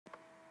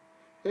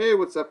Hey,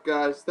 what's up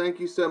guys? Thank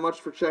you so much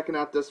for checking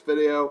out this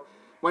video.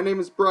 My name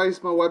is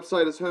Bryce. My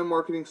website is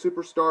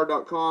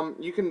homemarketingsuperstar.com.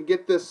 You can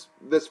get this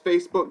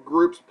Facebook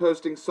groups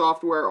posting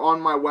software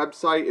on my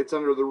website. It's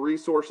under the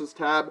resources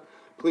tab.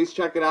 Please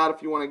check it out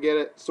if you want to get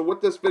it. So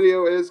what this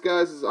video is,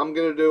 guys, is I'm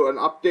going to do an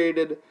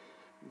updated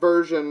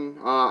version,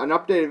 an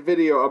updated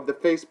video of the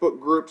Facebook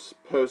groups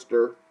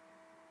poster.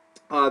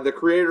 The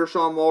creator,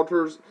 Shawn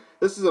Walters,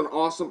 this is an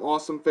awesome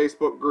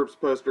Facebook groups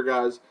poster,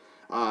 guys.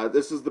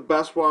 This is the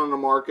best one on the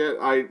market.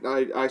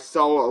 I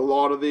sell a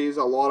lot of these.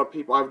 A lot of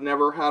people. I've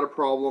never had a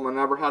problem. I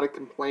never had a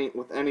complaint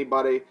with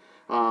anybody.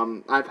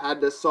 I've had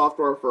this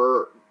software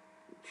for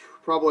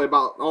probably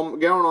about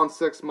going on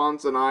 6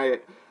 months, and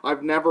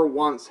I've never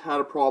once had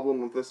a problem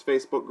with this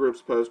Facebook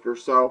groups poster.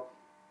 So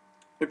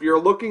if you're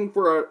looking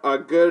for a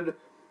good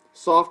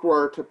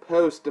software to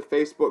post to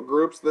Facebook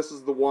groups, this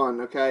is the one.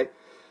 Okay.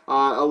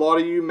 A lot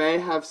of you may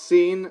have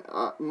seen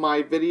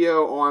my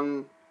video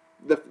on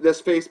this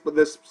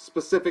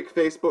specific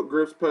Facebook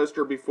groups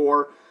poster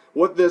before.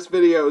 What this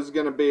video is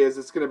going to be is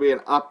it's going to be an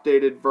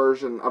updated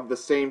version of the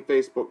same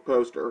Facebook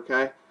poster.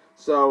 Okay,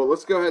 so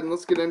let's go ahead and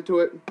let's get into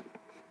it.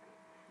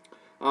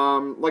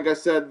 Like I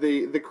said,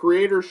 the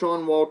creator,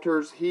 Shawn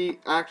Walters, he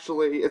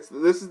actually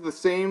this is the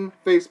same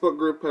Facebook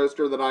group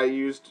poster that I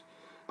used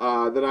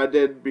that I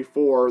did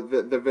before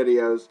the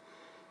videos.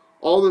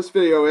 All this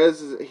video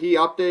is he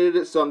updated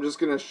it, so I'm just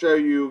going to show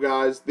you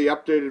guys the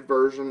updated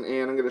version,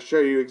 and I'm going to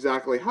show you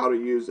exactly how to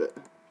use it.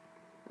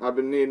 I've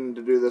been needing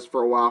to do this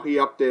for a while. He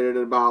updated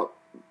it about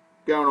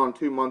going on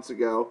 2 months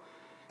ago,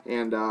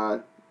 and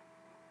I've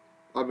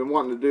been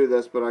wanting to do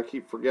this, but I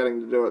keep forgetting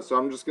to do it, so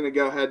I'm just going to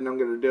go ahead and I'm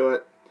going to do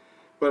it.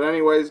 But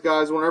anyways,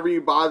 guys, whenever you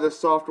buy this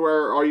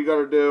software, all you got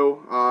to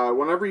do,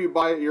 whenever you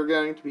buy it, you're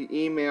going to be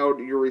emailed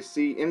your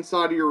receipt.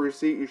 Inside of your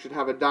receipt, you should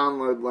have a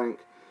download link.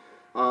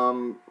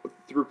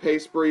 Through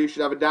Payspree, you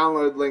should have a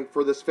download link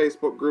for this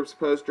Facebook groups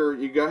poster.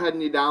 You go ahead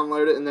and you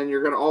download it, and then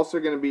you're also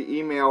going to be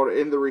emailed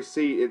in the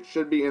receipt. It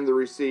should be in the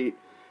receipt.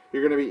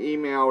 You're going to be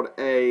emailed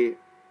a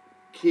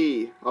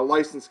key, a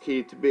license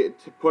key to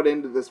put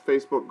into this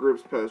Facebook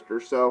groups poster.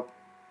 So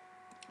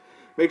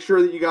make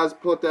sure that you guys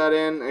put that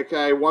in.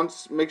 Okay,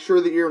 make sure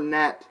that your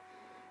net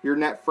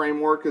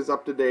framework is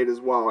up to date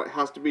as well. It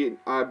has to be,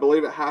 I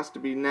believe it has to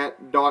be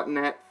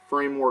 .NET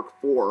Framework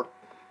 4.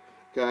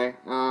 Okay,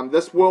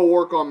 this will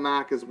work on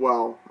Mac as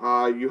well.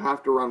 You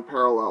have to run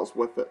Parallels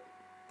with it.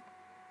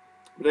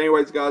 But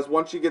anyways, guys,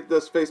 once you get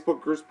this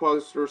Facebook groups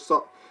poster,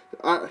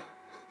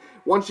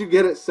 once you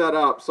get it set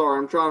up, sorry,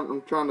 I'm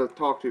trying to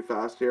talk too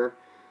fast here.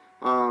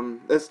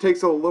 This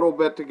takes a little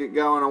bit to get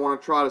going. I want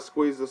to try to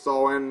squeeze this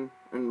all in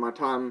my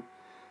time.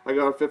 I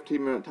got a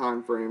 15-minute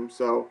time frame.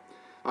 So,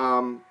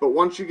 but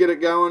once you get it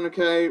going,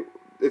 okay,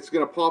 it's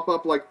gonna pop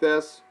up like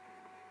this.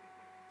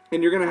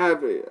 And you're going to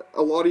have,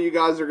 a lot of you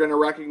guys are going to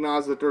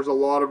recognize that there's a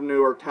lot of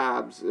newer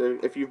tabs.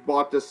 If you've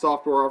bought this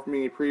software off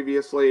me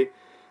previously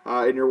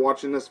and you're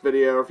watching this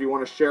video, if you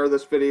want to share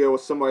this video with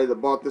somebody that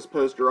bought this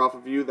poster off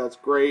of you, that's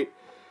great.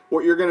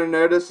 What you're going to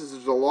notice is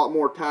there's a lot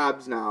more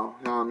tabs now.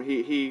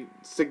 He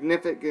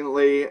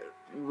significantly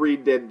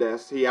redid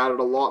this. He added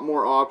a lot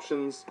more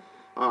options.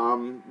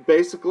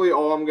 Basically,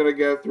 all I'm going to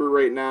go through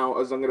right now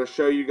is I'm going to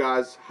show you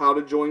guys how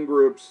to join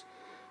groups.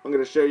 I'm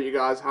going to show you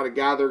guys how to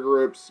gather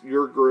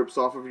your groups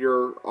off of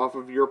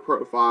your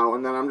profile,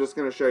 and then I'm just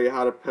going to show you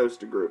how to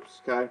post to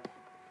groups, okay?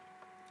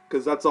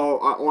 Because that's all.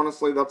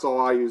 Honestly, that's all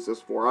I use this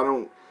for. I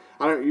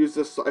don't use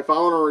this. If I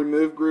want to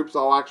remove groups,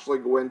 I'll actually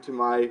go into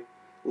my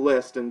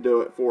list and do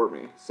it for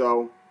me.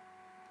 So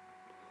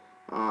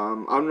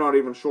I'm not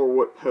even sure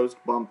what post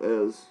bump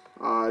is.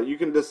 You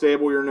can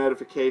disable your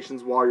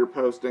notifications while you're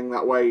posting.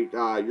 That way,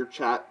 your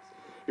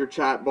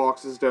chat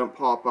boxes don't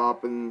pop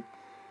up and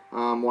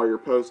while you're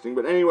posting.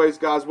 But anyways,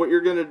 guys, what you're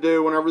going to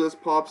do whenever this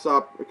pops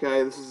up,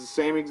 okay, this is the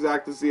same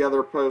exact as the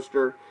other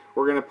poster.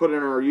 We're going to put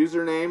in our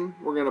username,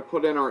 we're going to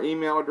put in our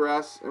email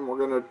address, and we're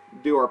going to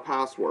do our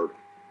password.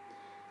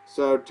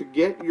 So to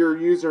get your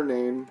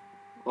username,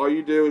 all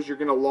you do is you're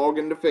going to log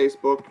into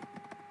Facebook.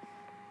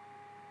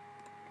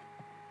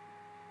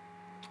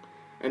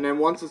 And then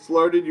once it's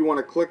loaded, you want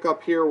to click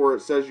up here where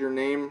it says your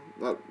name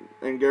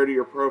and go to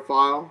your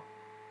profile.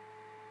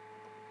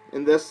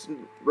 And this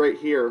right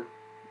here,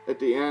 at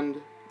the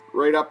end,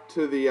 right up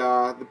to the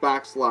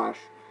backslash,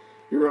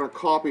 you're going to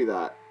copy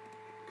that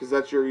because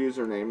that's your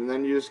username, and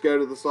then you just go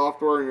to the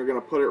software and you're going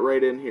to put it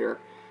right in here.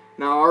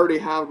 Now I already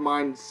have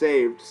mine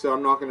saved, so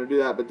I'm not going to do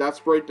that, but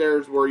that's right there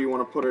is where you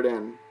want to put it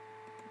in,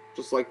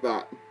 just like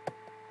that.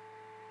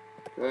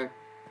 Okay,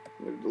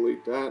 I'm going to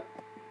delete that,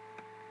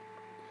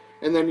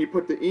 and then you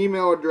put the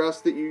email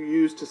address that you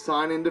use to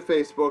sign into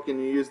Facebook, and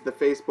you use the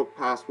Facebook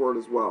password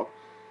as well.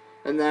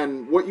 And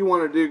then what you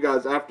want to do,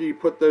 guys, after you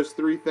put those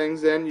 3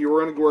 things in,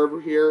 you're going to go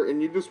over here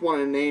and you just want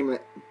to name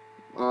it.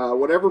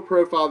 Whatever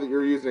profile that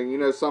you're using. You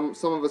know, some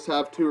of us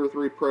have 2 or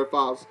 3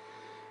 profiles.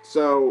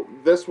 So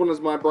this one is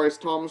my Bryce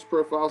Thomas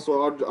profile,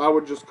 so I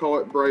would just call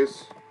it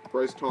Bryce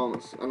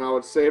Thomas. And I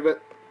would save it.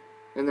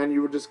 And then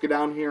you would just go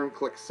down here and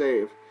click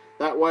save.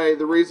 That way,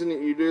 the reason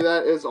that you do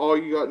that is all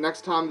you got,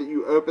 next time that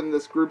you open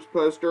this groups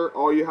poster,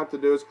 all you have to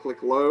do is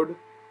click load,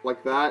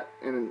 like that,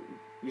 and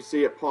you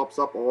see it pops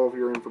up all of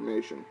your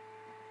information.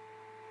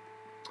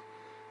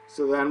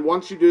 So then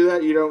once you do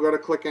that, you don't got to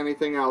click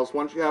anything else.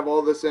 Once you have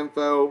all this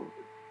info,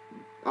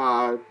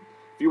 if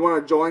you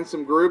want to join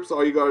some groups,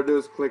 all you got to do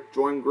is click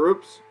join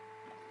groups.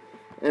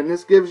 And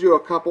this gives you a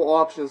couple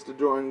options to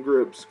join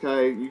groups,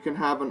 okay? You can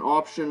have an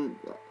option.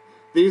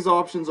 These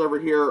options over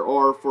here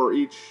are for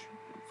each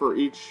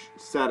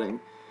setting.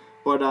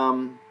 But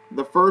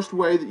the first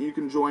way that you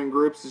can join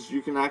groups is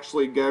you can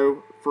actually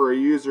go for a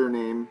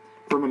username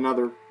from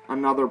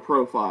another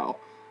profile.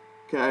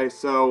 Okay,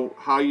 so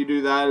how you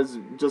do that is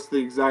just the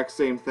exact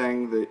same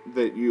thing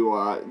that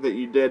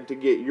you did to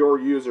get your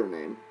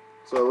username.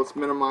 So let's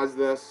minimize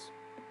this.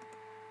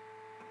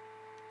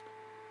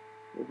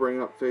 We'll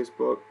bring up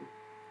Facebook.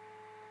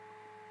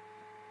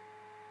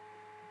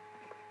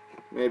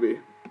 Maybe.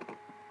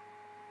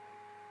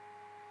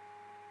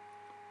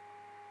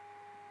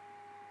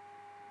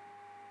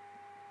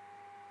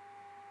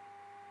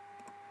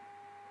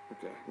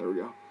 Okay, there we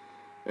go.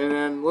 And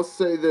then let's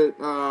say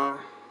that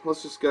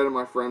let's just go to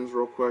my friends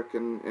real quick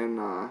and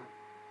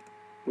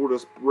we'll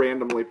just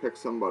randomly pick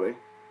somebody.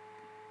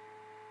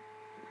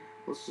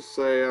 Let's just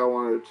say I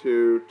wanted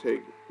to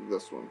take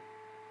this one.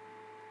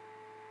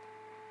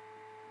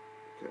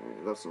 Okay,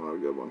 that's not a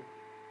good one.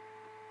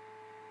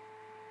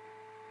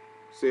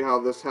 See how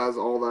this has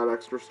all that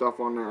extra stuff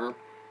on there?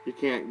 You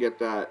can't get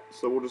that.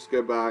 So we'll just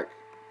go back.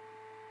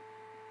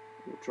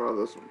 We'll try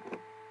this one.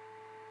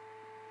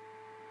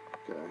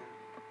 Okay.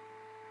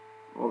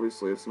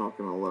 Obviously it's not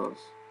going to let us.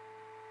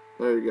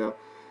 There you go.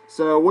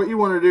 So what you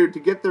want to do to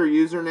get their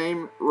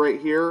username right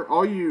here,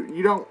 all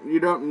you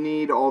don't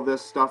need all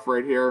this stuff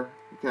right here,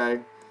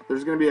 okay?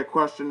 There's going to be a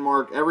question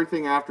mark.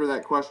 Everything after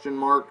that question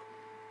mark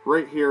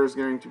right here is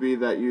going to be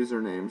that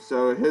username.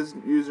 So his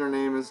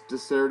username is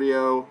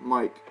Desertio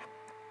Mike.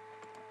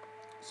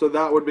 So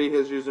that would be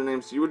his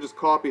username. So you would just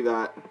copy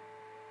that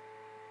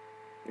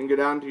and go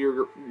down to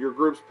your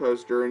groups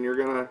poster and you're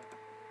going to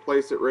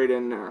place it right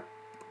in there.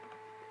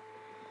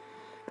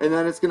 And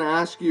then it's going to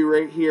ask you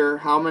right here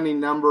how many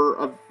number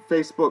of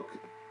Facebook,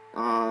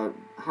 how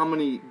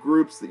many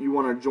groups that you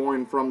want to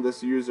join from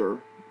this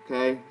user.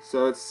 Okay,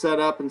 so it's set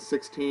up in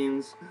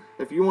 16s.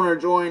 If you want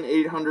to join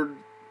 800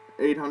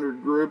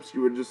 groups,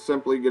 you would just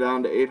simply go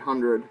down to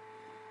 800.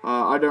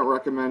 I don't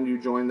recommend you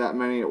join that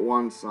many at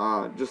once.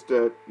 Just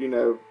to, you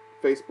know,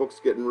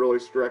 Facebook's getting really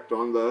strict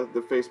on the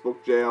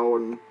Facebook jail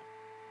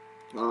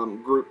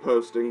and group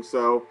posting.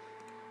 So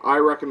I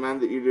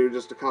recommend that you do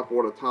just a couple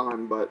at a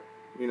time. But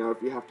you know,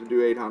 if you have to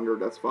do 800,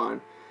 that's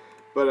fine.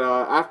 But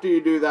after you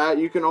do that,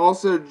 you can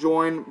also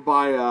join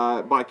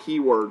by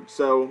keyword.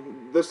 So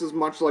this is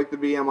much like the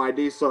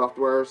BMID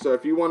software. So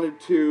if you wanted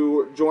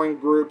to join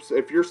groups,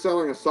 if you're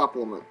selling a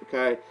supplement,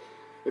 okay,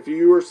 if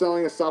you were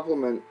selling a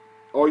supplement,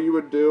 all you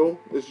would do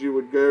is you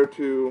would go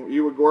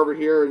over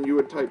here and you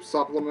would type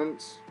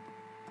supplements,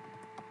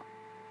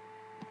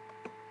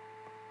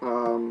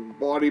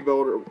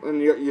 bodybuilder, and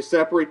you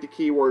separate the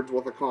keywords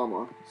with a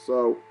comma.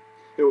 So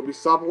it would be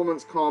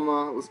supplements,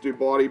 comma, let's do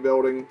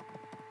bodybuilding,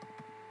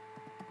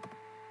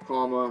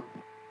 comma,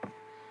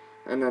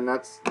 and then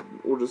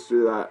we'll just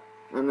do that.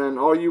 And then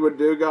all you would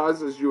do,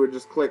 guys, is you would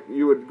just click,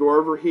 you would go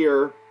over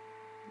here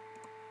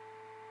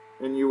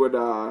and you would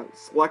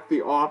select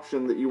the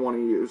option that you want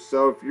to use.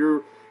 So if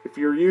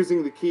you're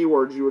using the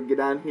keywords, you would get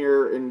down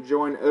here and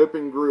join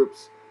open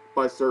groups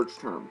by search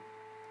term.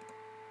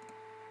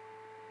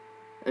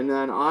 And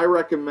then I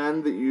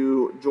recommend that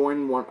you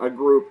join a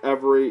group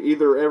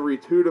either every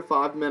 2 to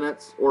 5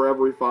 minutes or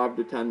every 5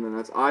 to 10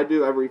 minutes. I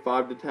do every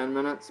 5 to 10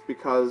 minutes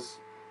because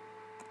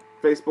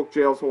Facebook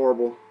jail's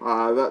horrible.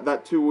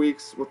 That 2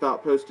 weeks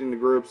without posting to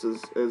groups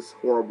is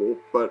horrible.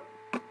 But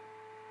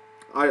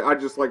I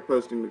just like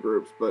posting to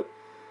groups. But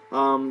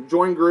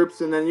join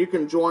groups, and then you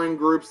can join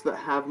groups that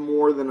have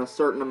more than a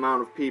certain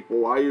amount of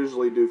people. I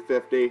usually do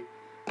 50.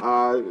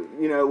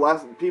 You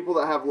know, people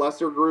that have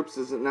lesser groups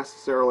isn't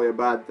necessarily a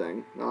bad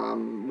thing.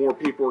 More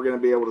people are going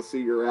to be able to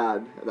see your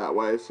ad that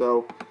way.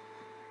 So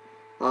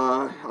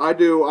I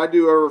do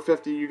over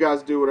 50. You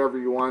guys do whatever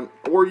you want.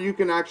 Or you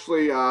can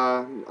actually,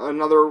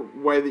 another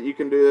way that you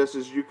can do this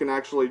is you can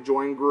actually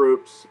join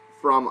groups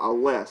from a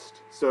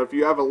list. So if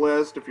you have a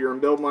list, if you're in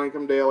Build My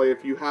Income Daily,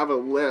 if you have a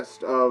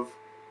list of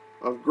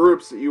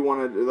groups that you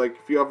want to, like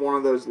if you have one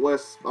of those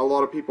lists, a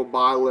lot of people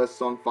buy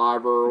lists on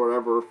Fiverr or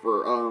whatever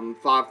for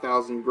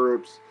 5,000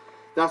 groups.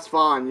 That's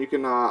fine. You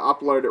can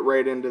upload it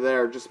right into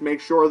there. Just make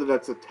sure that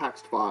it's a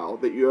text file,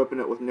 that you open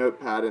it with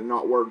Notepad and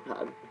not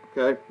WordPad.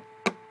 Okay?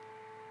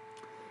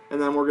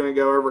 And then we're going to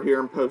go over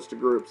here and post to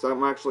groups.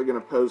 I'm actually going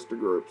to post to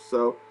groups.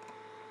 So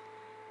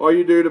all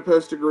you do to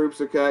post to groups,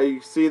 okay,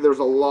 you see there's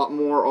a lot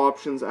more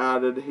options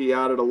added. He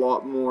added a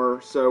lot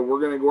more. So we're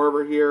going to go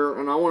over here,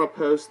 and I want to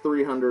post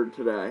 300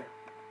 today.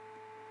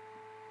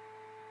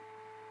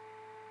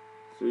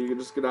 So you can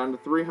just go down to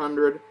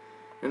 300,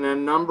 and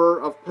then number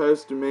of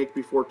posts to make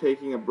before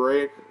taking a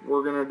break,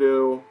 we'll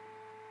do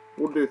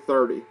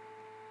 30.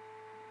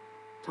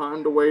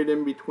 time to wait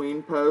in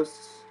between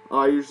posts,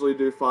 I usually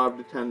do 5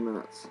 to 10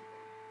 minutes.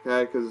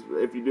 Okay, because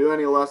if you do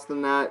any less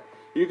than that,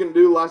 you can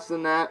do less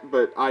than that,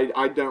 but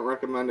I don't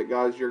recommend it,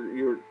 guys.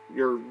 You're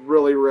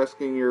really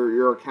risking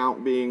your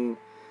account being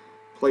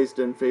placed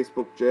in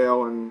Facebook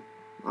jail, and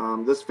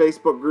this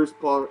Facebook Groups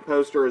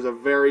poster is a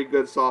very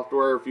good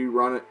software if you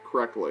run it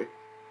correctly.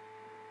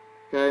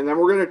 Okay, and then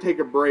we're going to take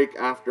a break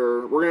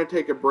after. We're going to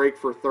take a break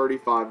for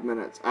 35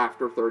 minutes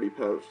after 30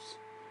 posts.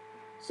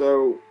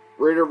 So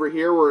right over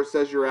here where it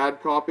says your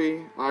ad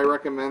copy, I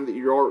recommend that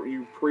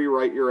you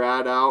pre-write your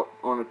ad out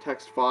on a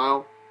text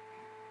file,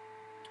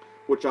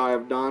 which I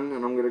have done,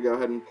 and I'm going to go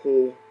ahead and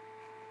pull.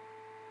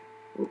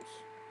 Oops,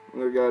 I'm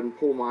going to go ahead and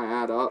pull my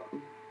ad up.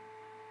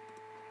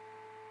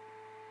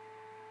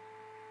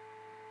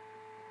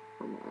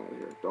 Where am I at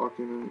here?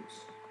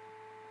 Documents.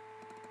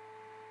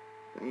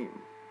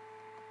 Bam.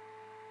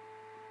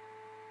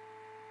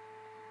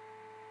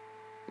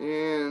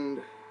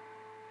 And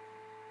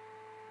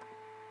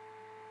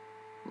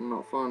I'm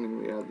not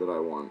finding the ad that I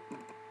want.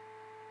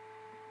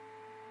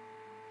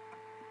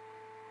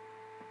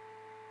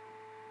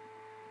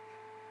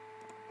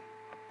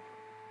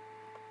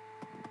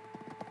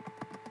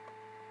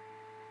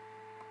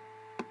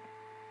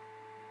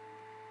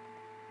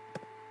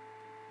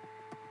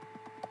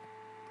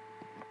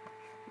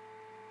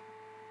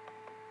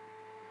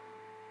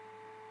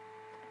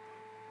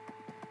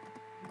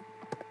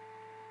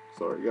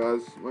 Sorry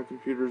guys, my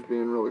computer's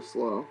being really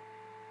slow.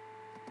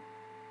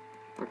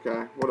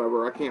 Okay,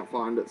 whatever, I can't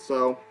find it,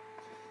 so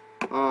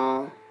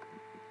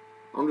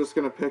I'm just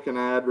gonna pick an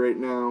ad right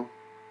now.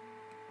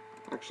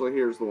 Actually,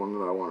 here's the one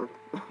that I wanted.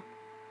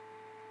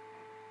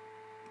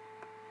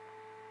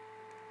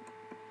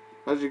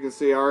 As you can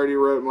see, I already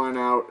wrote mine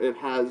out.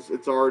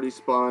 It's already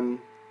spun.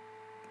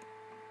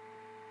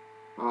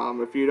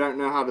 If you don't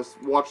know how to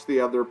watch the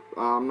other,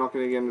 I'm not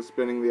going to get into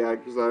spinning the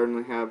ad because I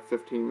only have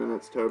 15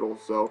 minutes total.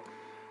 So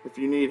if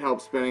you need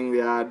help spinning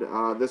the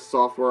ad, this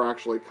software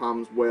actually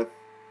comes with,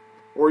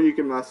 or you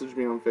can message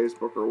me on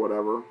Facebook or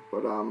whatever.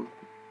 But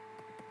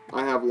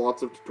I have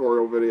lots of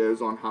tutorial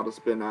videos on how to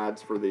spin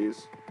ads for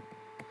these.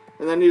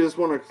 And then you just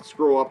want to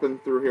scroll up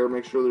and through here,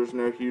 make sure there's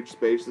no huge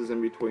spaces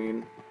in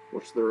between,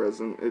 which there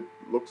isn't. It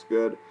looks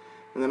good.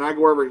 And then I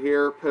go over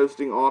here,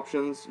 posting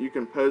options. You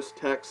can post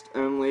text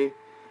only,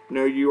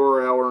 no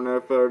URL or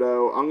no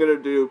photo. I'm going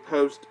to do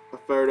post a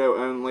photo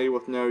only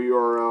with no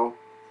URL.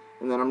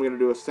 And then I'm going to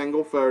do a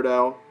single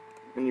photo.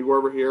 And you go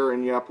over here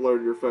and you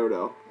upload your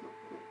photo.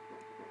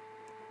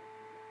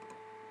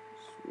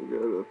 So we'll go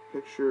to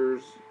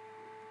pictures.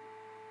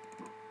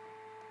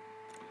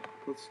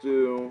 Let's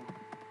do...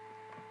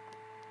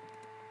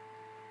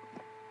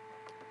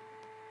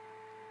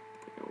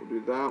 We'll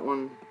do that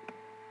one.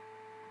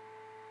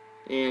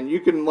 And you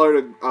can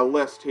load a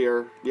list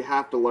here. You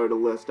have to load a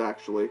list,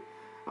 actually.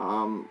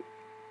 I'm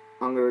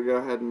going to go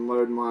ahead and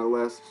load my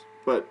list.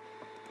 But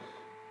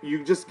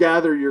you just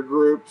gather your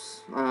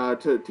groups.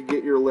 To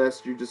get your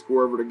list, you just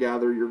go over to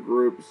gather your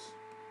groups.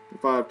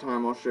 If I have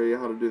time, I'll show you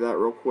how to do that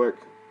real quick.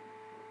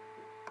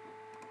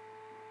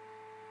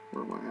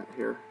 Where am I at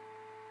here?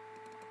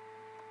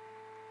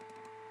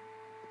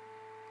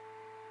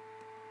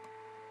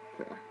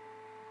 Okay.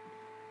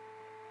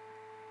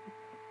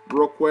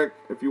 Real quick,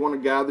 if you want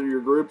to gather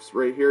your groups,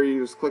 right here you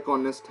just click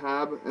on this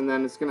tab, and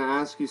then it's going to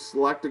ask you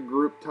select a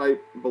group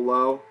type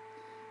below.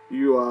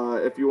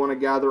 If you want to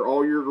gather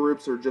all your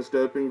groups or just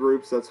open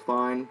groups, that's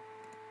fine.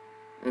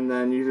 And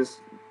then you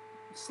just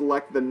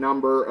select the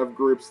number of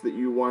groups that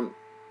you want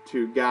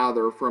to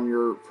gather from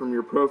your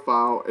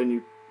profile, and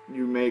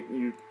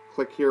you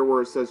click here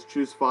where it says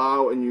choose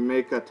file, and you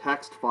make a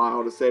text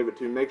file to save it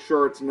to. Make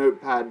sure it's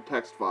Notepad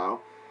text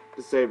file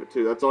to save it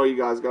to. That's all you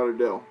guys got to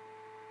do.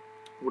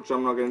 Which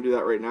I'm not going to do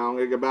that right now. I'm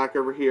going to go back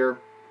over here,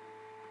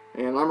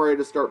 and I'm ready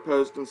to start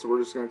posting, so we're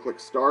just going to click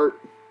start.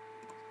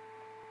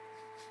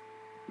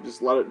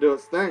 Just let it do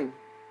its thing.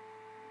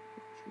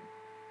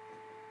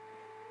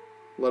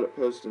 Let it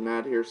post an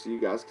ad here so you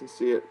guys can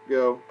see it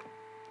go.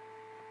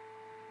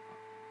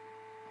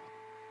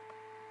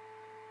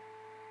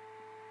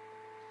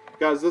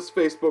 Guys, this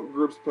Facebook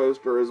groups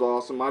poster is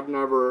awesome. I've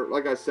never,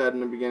 like I said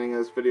in the beginning of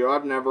this video,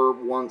 I've never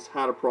once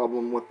had a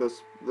problem with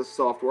this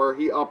software.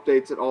 He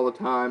updates it all the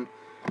time.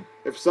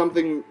 If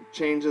something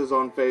changes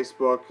on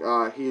Facebook,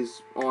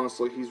 he's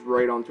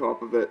right on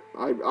top of it.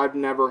 I've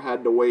never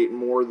had to wait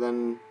more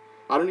than,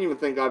 I don't even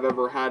think I've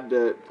ever had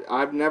to,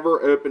 I've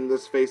never opened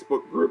this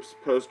Facebook groups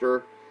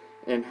poster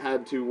and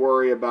had to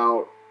worry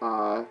about,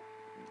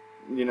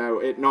 you know,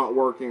 it not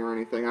working or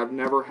anything. I've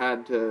never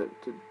had to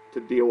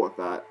deal with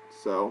that,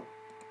 so.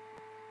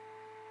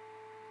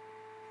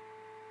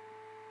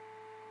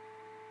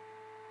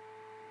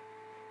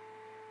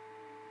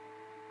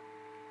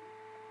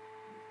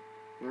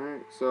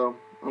 Alright, so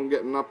I'm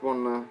getting up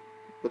on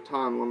the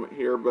time limit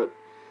here, but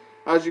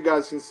as you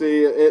guys can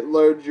see, it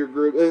loads your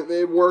group.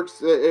 It works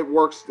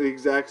the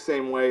exact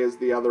same way as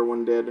the other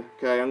one did.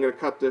 Okay, I'm going to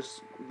cut this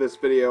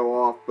video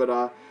off,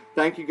 but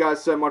Thank you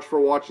guys so much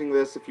for watching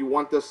this. If you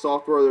want this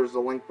software, there's a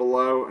link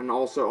below and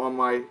also on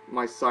my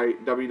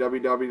site,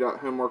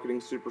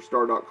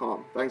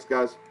 www.homemarketingsuperstar.com. Thanks,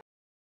 guys.